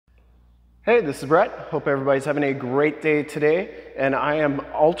Hey, this is Brett. Hope everybody's having a great day today, and I am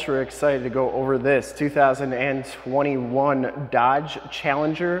ultra excited to go over this 2021 Dodge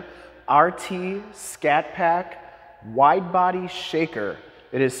Challenger RT Scat Pack Wide Body Shaker.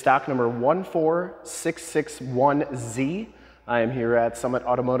 It is stock number 14661Z. I am here at Summit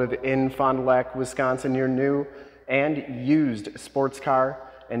Automotive in Fond du Lac, Wisconsin, your new and used sports car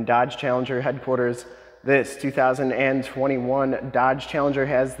and Dodge Challenger headquarters. This 2021 Dodge Challenger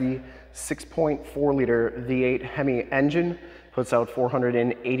has the 6.4 liter V8 Hemi engine, puts out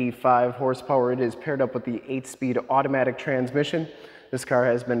 485 horsepower. It is paired up with the 8-speed automatic transmission. This car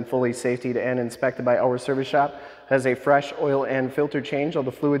has been fully safetied and inspected by our service shop, has a fresh oil and filter change. All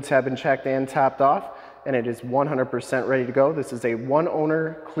the fluids have been checked and topped off, and it is 100% ready to go. This is a one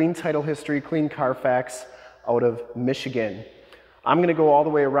owner, clean title history, clean CARFAX out of Michigan. I'm gonna go all the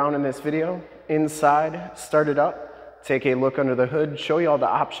way around in this video, inside, start it up, take a look under the hood, show you all the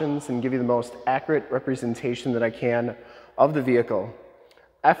options, and give you the most accurate representation that I can of the vehicle.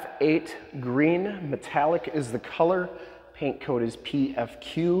 F8 green, metallic is the color. Paint code is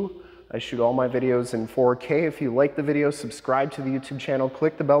PFQ. I shoot all my videos in 4K. If you like the video, subscribe to the YouTube channel,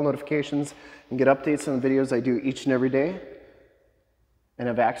 click the bell notifications, and get updates on the videos I do each and every day. And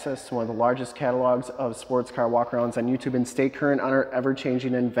have access to one of the largest catalogs of sports car walkarounds on YouTube, and stay current on our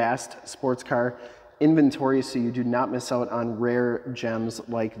ever-changing and vast sports car inventory so you do not miss out on rare gems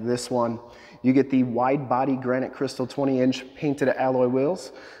like this one. You get the wide body granite crystal 20-inch painted alloy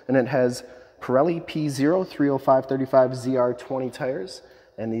wheels, and it has Pirelli Pzero 305/35 ZR20 tires,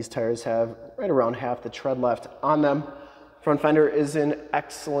 and these tires have right around half the tread left on them. Front fender is in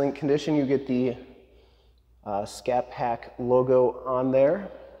excellent condition. You get the Scat Pack logo on there.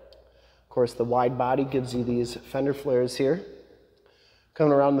 Of course, the wide body gives you these fender flares here.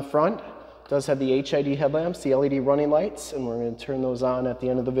 Coming around the front, does have the HID headlamps, the LED running lights, and we're going to turn those on at the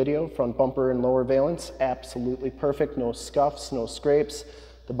end of the video. Front bumper and lower valence, absolutely perfect. No scuffs, no scrapes.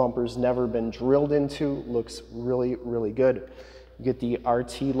 The bumper's never been drilled into. Looks really, really good. You get the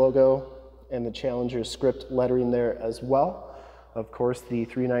RT logo and the Challenger script lettering there as well. Of course, the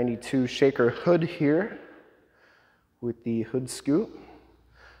 392 shaker hood here with the hood scoop.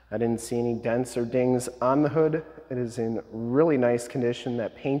 I didn't see any dents or dings on the hood. It is in really nice condition.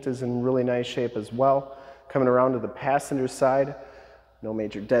 That paint is in really nice shape as well. Coming around to the passenger side, no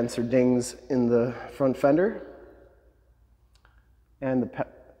major dents or dings in the front fender. And the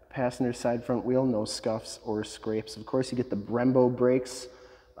passenger side front wheel, no scuffs or scrapes. Of course, you get the Brembo brakes,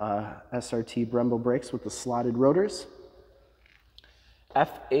 SRT Brembo brakes with the slotted rotors.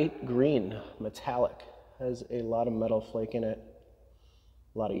 F8 green, metallic, has a lot of metal flake in it.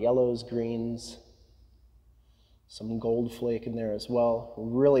 A lot of yellows, greens, some gold flake in there as well.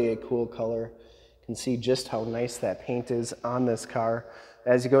 Really a cool color. You can see just how nice that paint is on this car.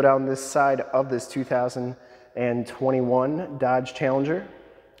 As you go down this side of this 2021 Dodge Challenger,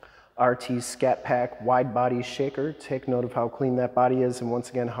 RT Scat Pack Wide Body Shaker, take note of how clean that body is, and once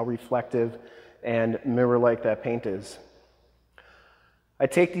again, how reflective and mirror-like that paint is. I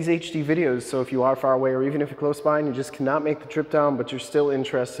take these HD videos, so if you are far away or even if you're close by and you just cannot make the trip down, but you're still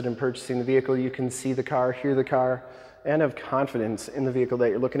interested in purchasing the vehicle, you can see the car, hear the car, and have confidence in the vehicle that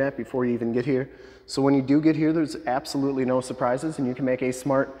you're looking at before you even get here. So when you do get here, there's absolutely no surprises, and you can make a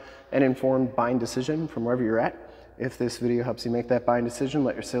smart and informed buying decision from wherever you're at. If this video helps you make that buying decision,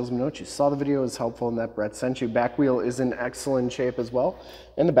 let your salesman know that you saw the video, is helpful, and that Brett sent you. Back wheel is in excellent shape as well,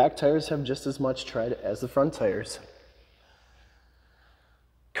 and the back tires have just as much tread as the front tires.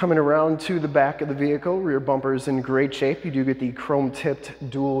 Coming around to the back of the vehicle, rear bumper is in great shape. You do get the chrome-tipped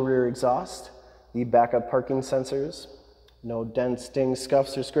dual rear exhaust, the backup parking sensors, no dents, dings,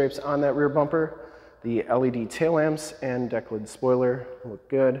 scuffs, or scrapes on that rear bumper. The LED tail lamps and Decklid spoiler look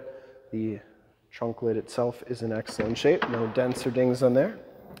good. The trunk lid itself is in excellent shape. No dents or dings on there.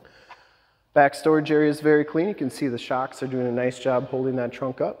 Back storage area is very clean. You can see the shocks are doing a nice job holding that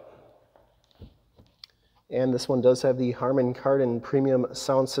trunk up. And this one does have the Harmon Kardon premium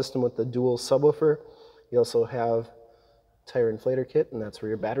sound system with the dual subwoofer. You also have tire inflator kit, and that's where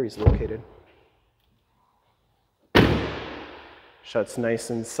your battery is located. Shuts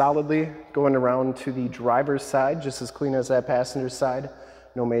nice and solidly. Going around to the driver's side, just as clean as that passenger side.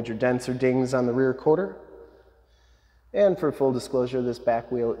 No major dents or dings on the rear quarter. And for full disclosure, this back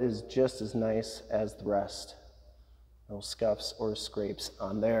wheel is just as nice as the rest. No scuffs or scrapes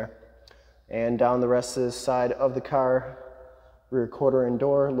on there. And down the rest of this side of the car, rear quarter and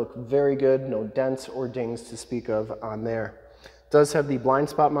door look very good. No dents or dings to speak of on there. Does have the blind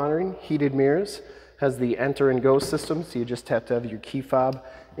spot monitoring, heated mirrors, has the enter and go system, so you just have to have your key fob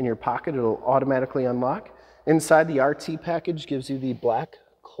in your pocket. It'll automatically unlock. Inside, the RT package gives you the black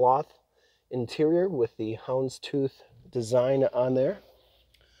cloth interior with the houndstooth design on there.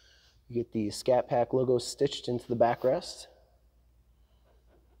 You get the Scat Pack logo stitched into the backrest.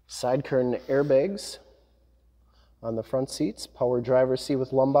 Side curtain airbags on the front seats, power driver's seat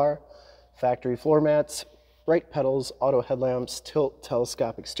with lumbar, factory floor mats, bright pedals, auto headlamps, tilt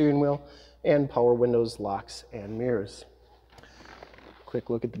telescopic steering wheel, and power windows, locks, and mirrors. Quick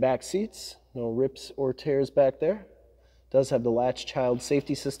look at the back seats. No rips or tears back there. Does have the latch child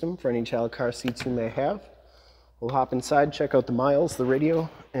safety system for any child car seats you may have. We'll hop inside, check out the miles, the radio,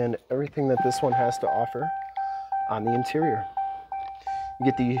 and everything that this one has to offer on the interior. You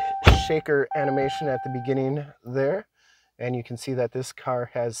get the shaker animation at the beginning there, and you can see that this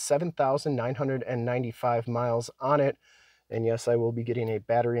car has 7,995 miles on it. And yes, I will be getting a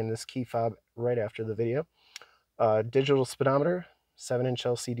battery in this key fob right after the video. Digital speedometer, 7-inch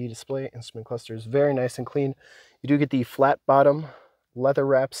LCD display, instrument cluster is very nice and clean. You do get the flat bottom leather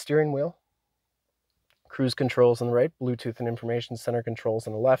wrap steering wheel, cruise controls on the right, Bluetooth and information center controls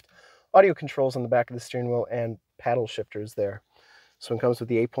on the left, audio controls on the back of the steering wheel, and paddle shifters there. This one comes with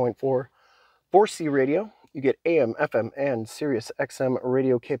the 8.4 4C radio. You get AM, FM, and Sirius XM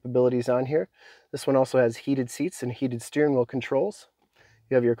radio capabilities on here. This one also has heated seats and heated steering wheel controls.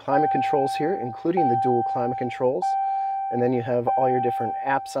 You have your climate controls here, including the dual climate controls. And then you have all your different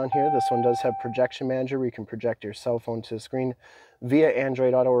apps on here. This one does have Projection Manager, where you can project your cell phone to the screen via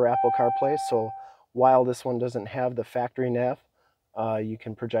Android Auto or Apple CarPlay. So while this one doesn't have the factory nav, you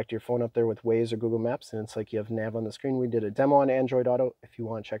can project your phone up there with Waze or Google Maps, and it's like you have nav on the screen. We did a demo on Android Auto. If you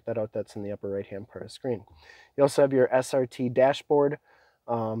want to check that out, that's in the upper right-hand part of the screen. You also have your SRT dashboard,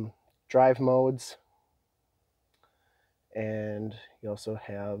 drive modes, and you also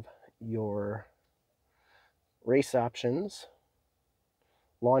have your race options,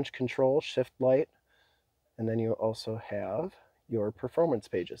 launch control, shift light, and then you also have your performance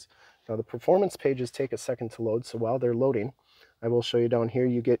pages. Now the performance pages take a second to load, so while they're loading, I will show you down here.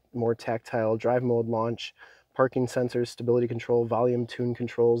 You get more tactile drive mode, launch, parking sensors, stability control, volume tune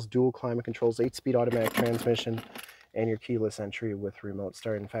controls, dual climate controls, 8-speed automatic transmission, and your keyless entry with remote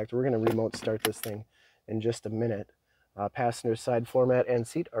start. In fact, we're going to remote start this thing in just a minute. Passenger side floor mat and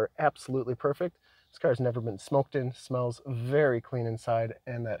seat are absolutely perfect. This car's never been smoked in, smells very clean inside,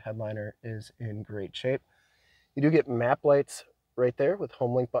 and that headliner is in great shape. You do get map lights right there with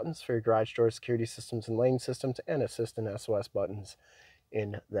Homelink buttons for your garage door security systems and lane systems, and assist and SOS buttons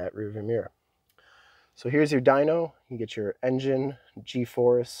in that rearview mirror. So here's your dyno. You get your engine,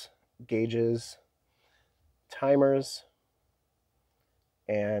 G-force, gauges, timers,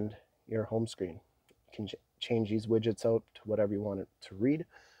 and your home screen. You can change these widgets out to whatever you want it to read.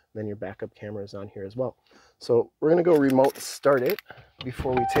 Then your backup camera is on here as well. So we're going to go remote start it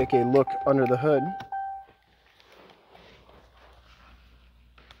before we take a look under the hood.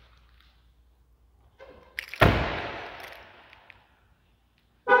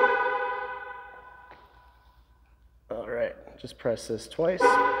 All right, just press this twice.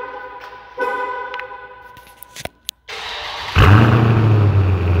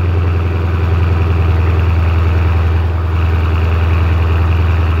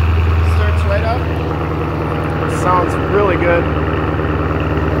 Sounds really good.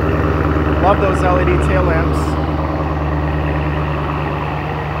 Love those LED tail lamps.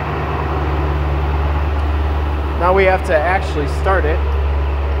 Now we have to actually start it.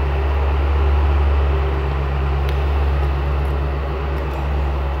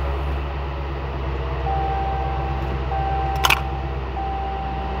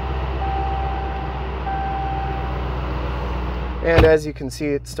 And as you can see,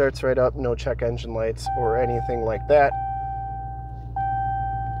 it starts right up, no check engine lights or anything like that,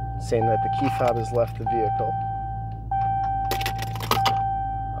 saying that the key fob has left the vehicle.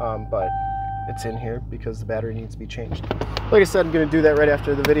 But it's in here because the battery needs to be changed. Like I said, I'm going to do that right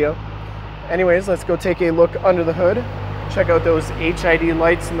after the video. Anyways, let's go take a look under the hood, check out those HID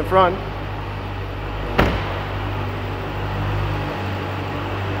lights in the front.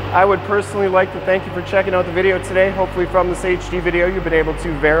 I would personally like to thank you for checking out the video today. Hopefully from this HD video, you've been able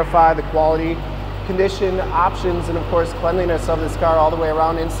to verify the quality, condition, options, and of course cleanliness of this car all the way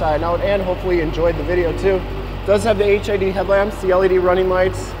around, inside and out, and hopefully enjoyed the video too. It does have the HID headlamps, the LED running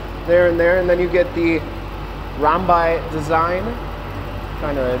lights there, and then you get the rhombi design,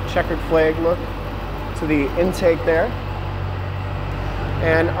 kind of a checkered flag look to the intake there.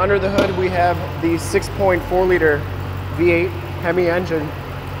 And under the hood we have the 6.4 liter V8 Hemi engine.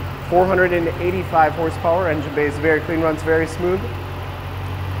 485 horsepower, engine bay is very clean, runs very smooth.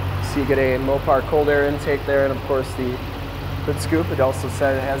 So you get a Mopar cold air intake there, and of course the hood scoop. It also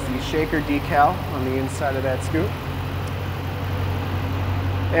said it has the shaker decal on the inside of that scoop.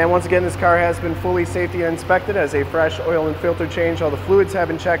 And once again, this car has been fully safety inspected, as a fresh oil and filter change. All the fluids have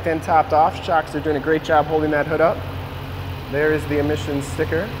been checked and topped off. Shocks are doing a great job holding that hood up. There is the emissions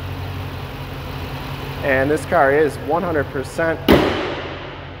sticker. And this car is 100%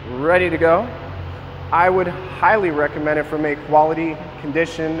 ready to go. I would highly recommend it from a quality,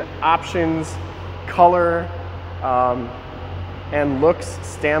 condition, options, color, and looks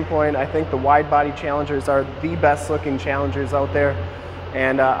standpoint. I think the wide body Challengers are the best looking Challengers out there.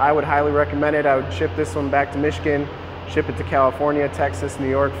 And I would highly recommend it. I would ship this one back to Michigan, ship it to California, Texas, New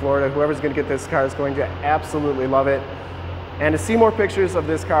York, Florida. Whoever's going to get this car is going to absolutely love it. And to see more pictures of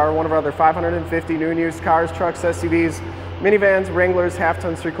this car, one of our other 550 new and used cars, trucks, SUVs, minivans, Wranglers, half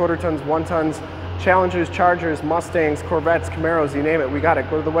tons, 3/4 tons, 1 tons, Challengers, Chargers, Mustangs, Corvettes, Camaros, you name it, we got it.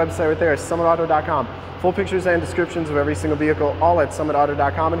 Go to the website right there, summitauto.com. Full pictures and descriptions of every single vehicle, all at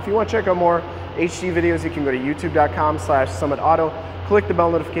summitauto.com. And if you want to check out more HD videos, you can go to youtube.com/summitauto. Click the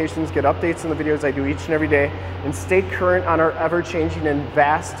bell notifications, get updates on the videos I do each and every day, and stay current on our ever-changing and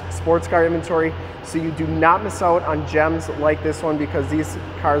vast sports car inventory so you do not miss out on gems like this one, because these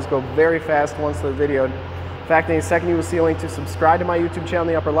cars go very fast once they're videoed. In fact, in a second you will see a link to subscribe to my YouTube channel in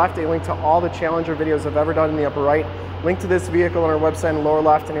the upper left, a link to all the Challenger videos I've ever done in the upper right, link to this vehicle on our website in the lower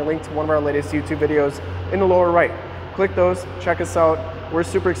left, and a link to one of our latest YouTube videos in the lower right. Click those, check us out. We're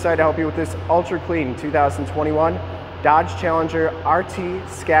super excited to help you with this ultra clean 2021 Dodge Challenger RT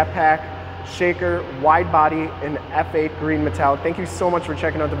Scat Pack Shaker Wide Body in F8 Green Metallic. Thank you so much for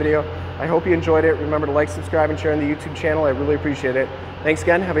checking out the video. I hope you enjoyed it. Remember to like, subscribe, and share on the YouTube channel. I really appreciate it. Thanks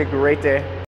again. Have a great day.